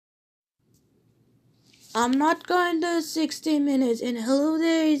I'm not going to 60 minutes. And hello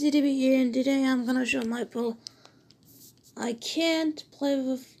there, easy to be here. And today I'm gonna show my pro. I can't play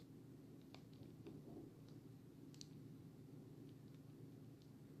with.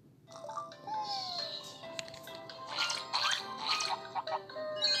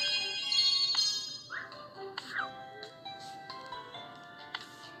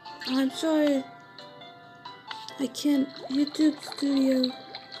 I'm sorry. I can't. YouTube Studio.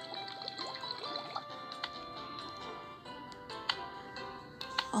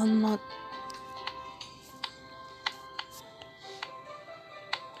 I'm not.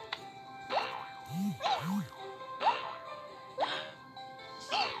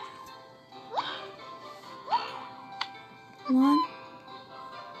 One,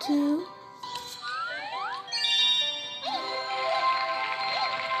 two.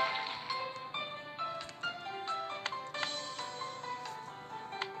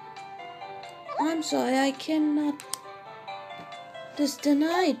 I'm sorry, I cannot. This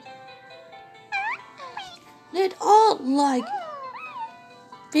denied. It all like.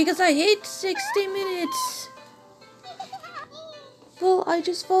 Because I hate 60 minutes. Well, I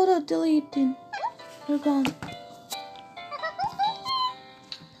just photo deleted. They're gone.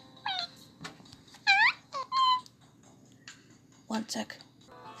 One sec.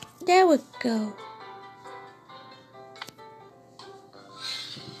 There we go.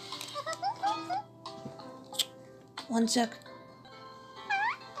 One sec.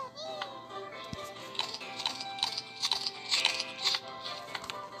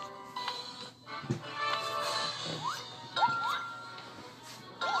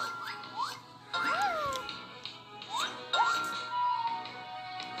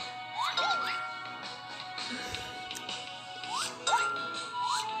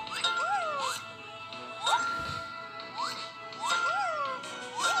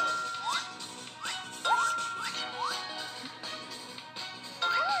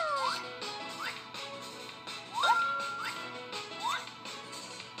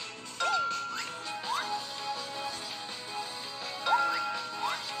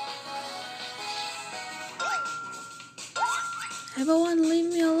 Everyone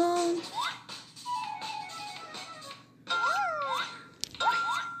leave me alone.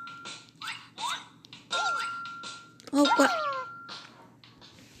 Oh God.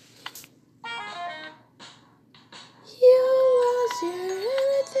 You lost your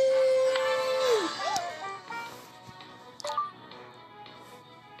everything.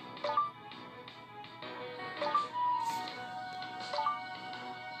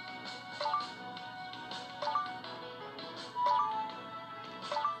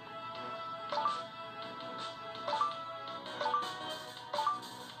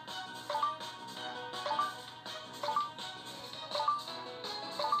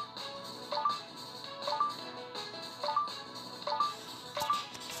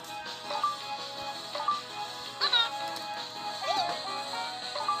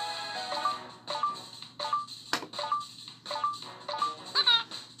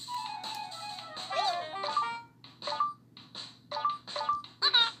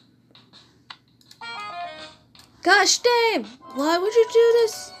 Gosh damn! Why would you do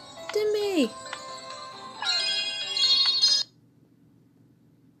this to me?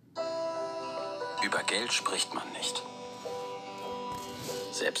 Über Geld spricht man nicht.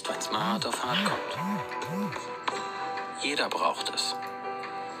 Selbst wenn es mal hart auf hart kommt. Jeder braucht es.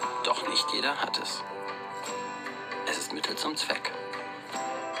 Doch nicht jeder hat es. Es ist Mittel zum Zweck.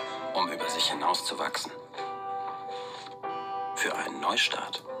 Um über sich hinauszuwachsen. Für einen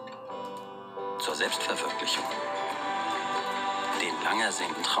Neustart. Zur Selbstverwirklichung. Den lang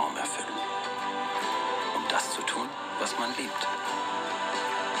ersehnten Traum erfüllen. Um das zu tun, was man liebt.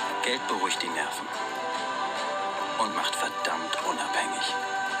 Geld beruhigt die Nerven. Und macht verdammt unabhängig.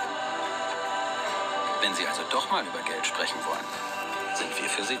 Wenn Sie also doch mal über Geld sprechen wollen, sind wir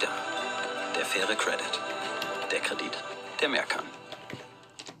für Sie da. Der faire Credit. Der Kredit, der mehr kann.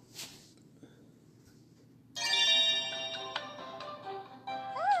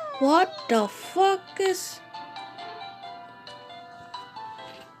 What the fuck is...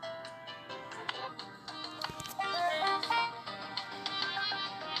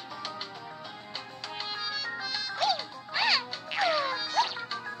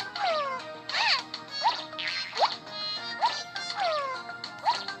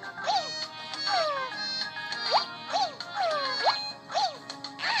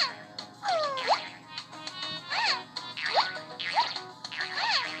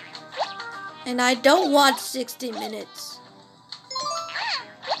 And I don't want 60 minutes.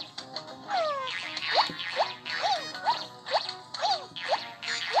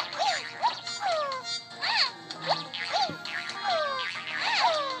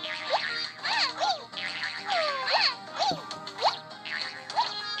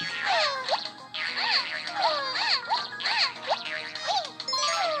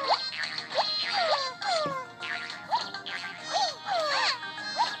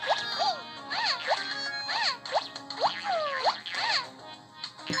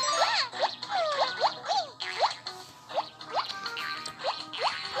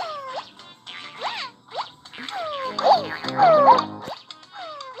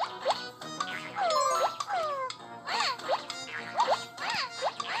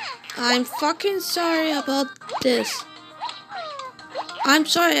 I'm fucking sorry about this. I'm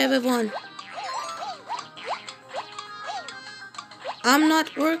sorry, everyone. I'm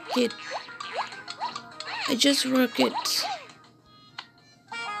not working. I just work it.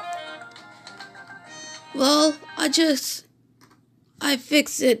 Well, I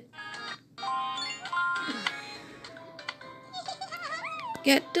fix it.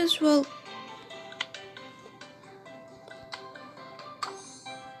 Get this well.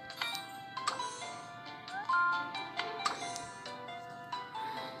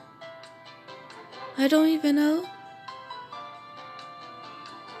 I don't even know.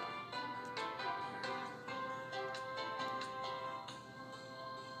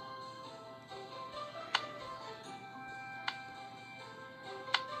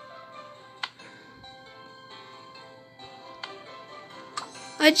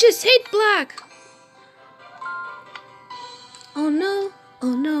 I just hate black. Oh no,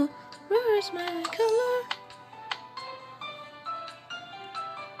 oh no, where is my color?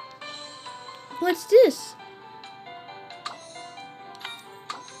 What's this?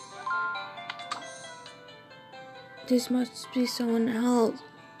 This must be someone else.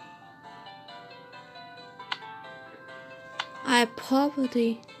 I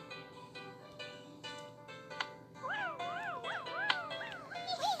probably...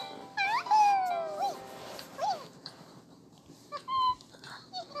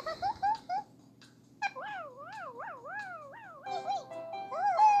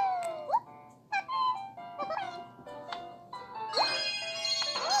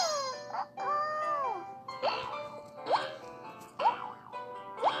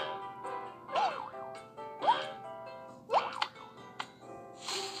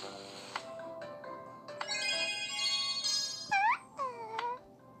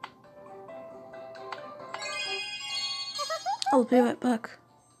 I'll be right back.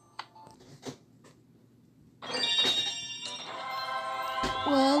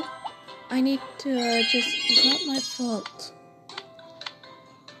 Well, I need to it's not my fault.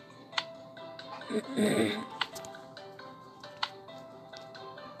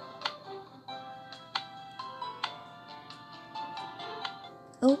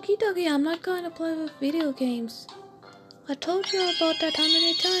 Okie dokie, I'm not going to play with video games. I told you about that how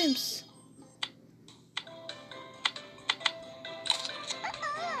many times?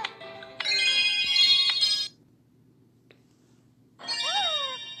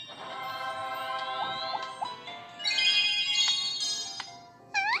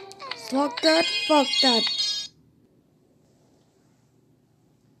 Fuck that, fuck that.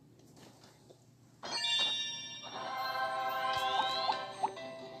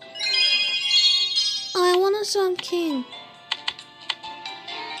 I want a Sun King.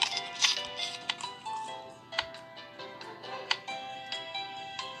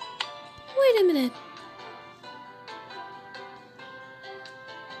 Wait a minute.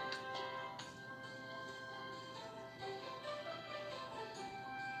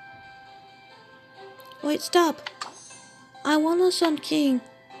 Wait, stop. I want a Sun King.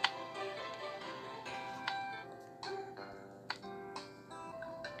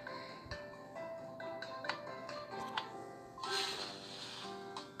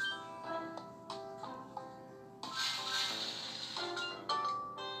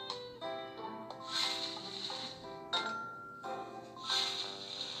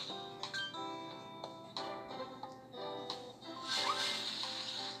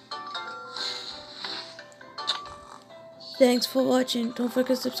 Thanks for watching. Don't forget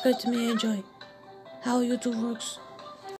to subscribe to me and enjoy how YouTube works.